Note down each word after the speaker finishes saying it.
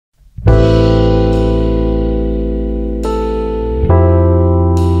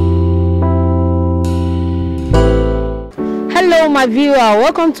my viewer.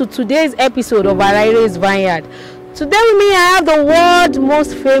 Welcome to today's episode of Araire's Vineyard. Today with me, I have the world's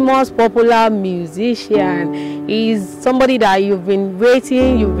most famous popular musician. He's somebody that you've been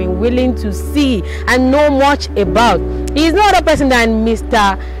waiting, you've been willing to see and know much about. He's no other person than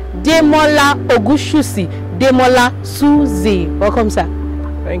Mr. Demola Demola Suzi. Welcome, sir.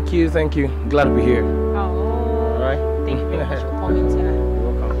 Thank you. Glad to be here. All right. Thank you very much for coming, sir.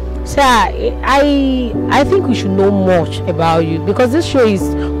 Sir, I think we should know much about you because this show is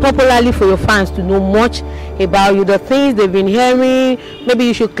popularly for your fans to know much about you, the things they've been hearing. Maybe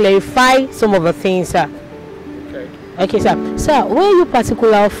you should clarify some of the things, sir. Okay, sir. Sir, where are you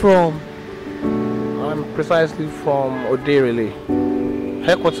particular from? I'm precisely from Oderele,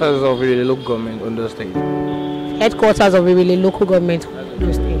 headquarters of Oderele local government, Ondo State. Headquarters of Oderele local government,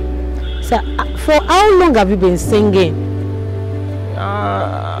 Ondo State. Sir, for how long have you been singing?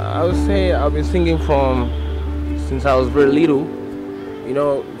 I would say I've been singing since I was very little,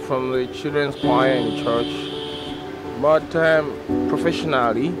 from the children's choir in the church. But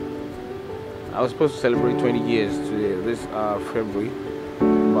professionally, I was supposed to celebrate 20 years this February,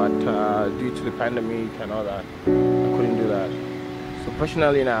 but due to the pandemic and all that, I couldn't do that. So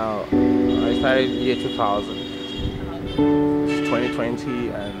professionally now, I started year 2000, it's 2020,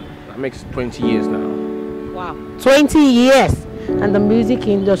 and that makes 20 years now. Wow, 20 years! And the music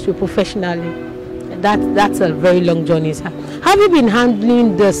industry professionally, that's a very long journey, sir. Have you been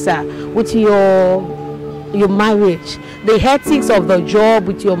handling this, sir, with your marriage, the ethics of the job,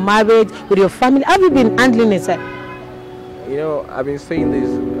 with your marriage, with your family? Have you been handling it, sir? I've been saying this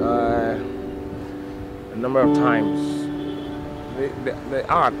a number of times. The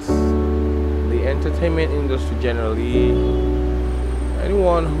arts, the entertainment industry generally,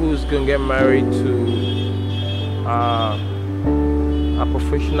 anyone who's gonna get married to a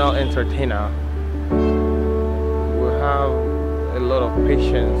professional entertainer will have a lot of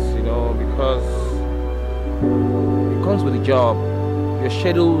patience, because it comes with the job. Your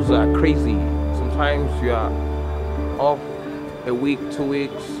schedules are crazy. Sometimes you are off a week, 2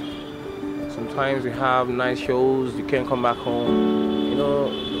 weeks. Sometimes you have nice shows, you can't come back home.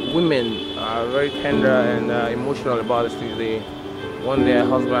 Women are very tender and emotional about this these days. Want their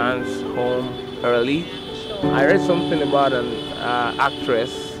husbands home early. I read something about an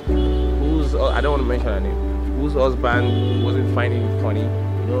actress whose, I don't want to mention her name, whose husband wasn't finding it funny.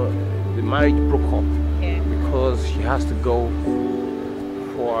 The marriage broke up because she has to go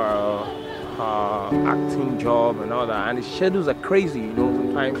for her acting job and all that, and the schedules are crazy.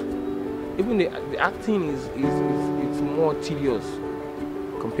 Sometimes even the acting it's more tedious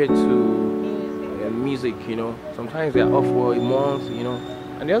compared to music. Sometimes they are off for a month.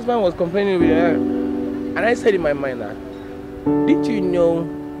 And the husband was complaining with her. And I said in my mind that, did you know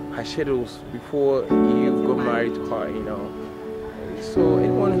her schedules before you got married to her, So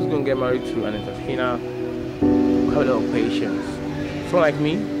anyone who's going to get married to an entertainer, have a lot of patience. Someone like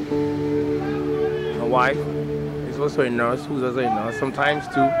me, my wife, is also a nurse, who's also a nurse, sometimes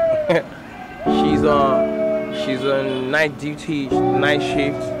too. she's on night duty, night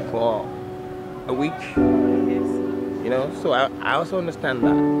shift for a week, So I also understand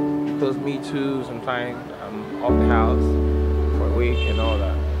that. Because me too, sometimes I'm off the house for a week and all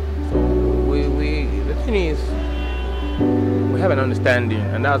that. So the thing is, we have an understanding,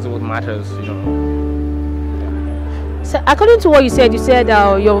 and that's what matters, So according to what you said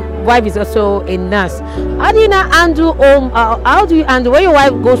your wife is also a nurse. How do you not handle home? How do you handle when your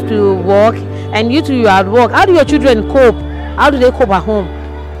wife goes to work and you two you are at work? How do your children cope? How do they cope at home?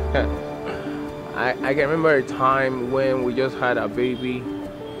 I can remember a time when we just had a baby.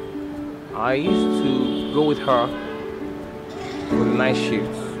 I used to go with her for the night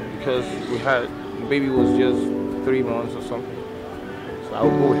shifts because the baby was just 3 months or something. So I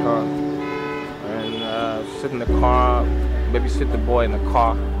would go with her and sit in the car, babysit the boy in the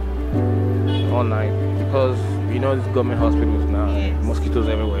car all night because these government hospitals now, mosquitoes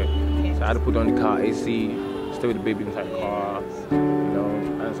everywhere. So I had to put on the car AC, stay with the baby inside the car,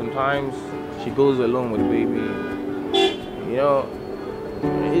 And sometimes she goes alone with the baby,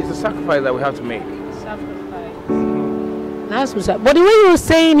 It's a sacrifice that we have to make. That's what's up. But the way you were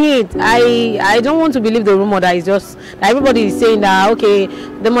saying it, I don't want to believe the rumor that everybody is saying that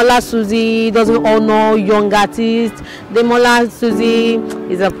Demola Suzi doesn't honor young artists. Demola Suzi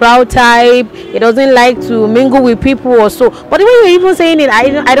is a proud type. He doesn't like to mingle with people or so. But the way you're even saying it,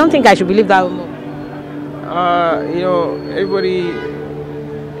 I don't think I should believe that rumor. Everybody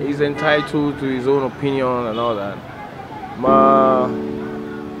is entitled to his own opinion and all that. But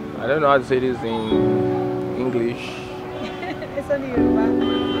I don't know how to say this in English. It's only Yoruba.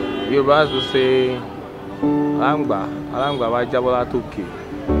 Yorubas will say, alangba bá jábọ́ látòkè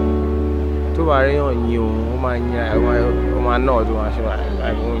tó bá rí hàn yín ó máa ń yàn ó máa náà tó máa ṣe ó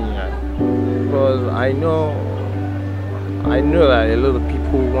ń yàn because I know that a lot of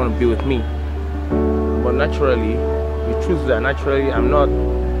people want to be with me, but naturally the truth is that naturally I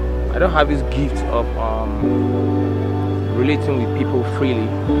don't have this gift of relating with people freely.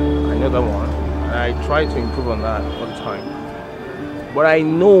 I know that one, and I try to improve on that all the time. But I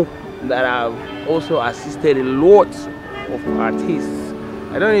know that I've also assisted a lot of artists.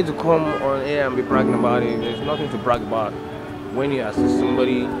 I don't need to come on air and be bragging about it. There's nothing to brag about. When you assist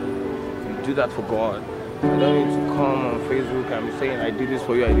somebody, you do that for God. I don't need to come on Facebook and be saying, I did this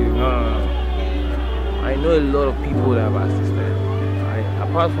for you, I did it. No. I know a lot of people that I've assisted.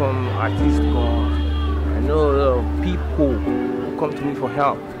 Apart from artists, I know a lot of people who come to me for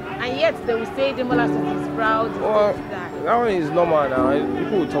help. And yet they will say Demola Suzi is proud. Well, that one is normal now.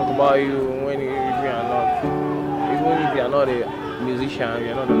 People will talk about you if you are not. Even if you are not a musician,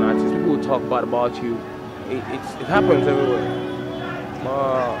 you are not an artist, people will talk bad about you. It happens everywhere.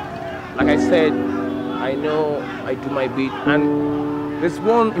 Like I said, I know I do my bit, and there's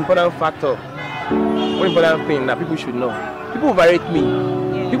one important factor, one important thing that people should know. People overrate me.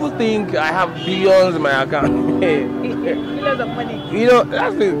 Yes. People think I have billions in my account. Billions of money. You know,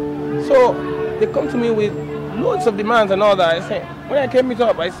 that's it. So they come to me with loads of demands and all that. I say, when I came it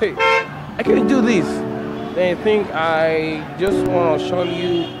up, I say, I can't do this. Then you think I just want to shun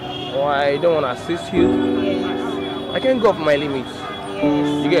you, or I don't want to assist you. Yes. I can't go off my limits.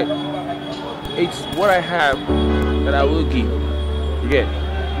 Yes. You get? It's what I have that I will give. You get?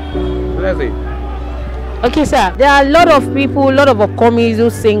 So that's it. Okay, sir. There are a lot of people, a lot of upcomings who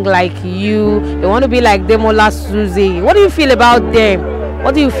sing like you. They want to be like Demola Suzi. What do you feel about them?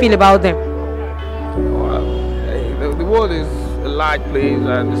 What do you feel about them? Well, the world is a large place,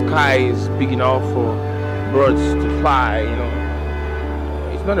 and the sky is big enough for birds to fly. You know,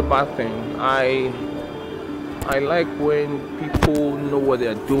 it's not a bad thing. I like when people know what they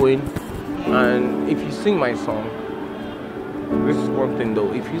are doing, and if you sing my song, this is one thing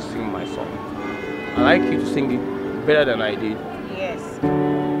though. If you sing my song, I like you to sing it better than I did. Yes.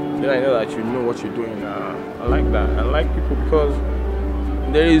 Then I know that you know what you're doing. I like that. I like people because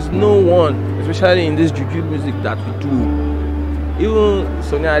there is no one, especially in this juju music that we do. Even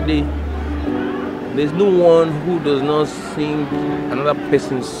Sonia Ade, there's no one who does not sing another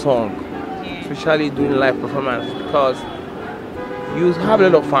person's song, especially doing live performance, because you have a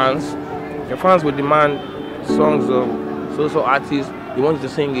lot of fans. Your fans will demand songs of so artists. They want you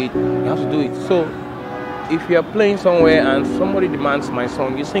to sing it. You have to do it. So if you are playing somewhere and somebody demands my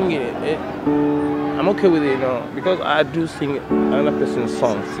song, you sing it. I'm okay with it, you know, because I do sing another person's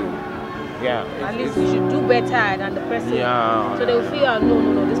song too. Yeah. At least you should do better than the person. Yeah. So they will feel,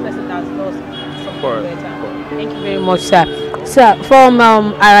 no, this person has lost something better. Thank you very much, sir. Sir, from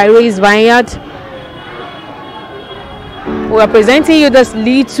Arare's Vineyard, we are presenting you this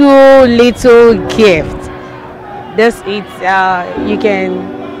little gift. This it's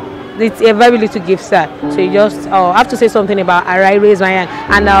a very little gift, sir. So you just have to say something about Arare's Vineyard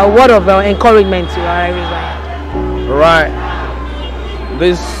and a word of encouragement to Arare's Vineyard. Right.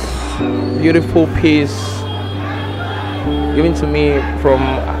 This beautiful piece given to me from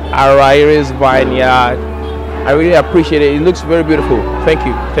Arare's Vineyard, I really appreciate it. It looks very beautiful. Thank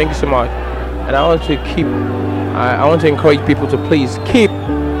you so much. And I want to encourage people to please keep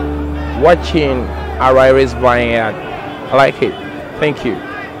watching Arare's Vineyard. I like it. Thank you.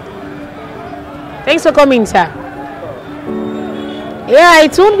 Thanks for coming, sir. Yeah,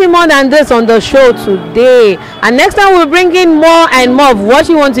 it won't be more than this on the show today. And next time we'll bring in more and more of what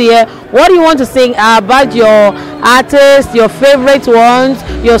you want to hear, what you want to sing about your artists, your favorite ones,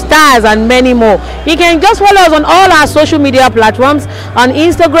 your stars, and many more. You can just follow us on all our social media platforms, on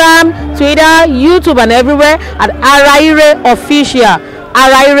Instagram, Twitter, YouTube, and everywhere at Arare Official.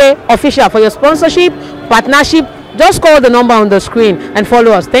 Arare Official. For your sponsorship, partnership, just call the number on the screen and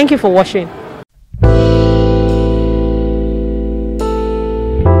follow us. Thank you for watching.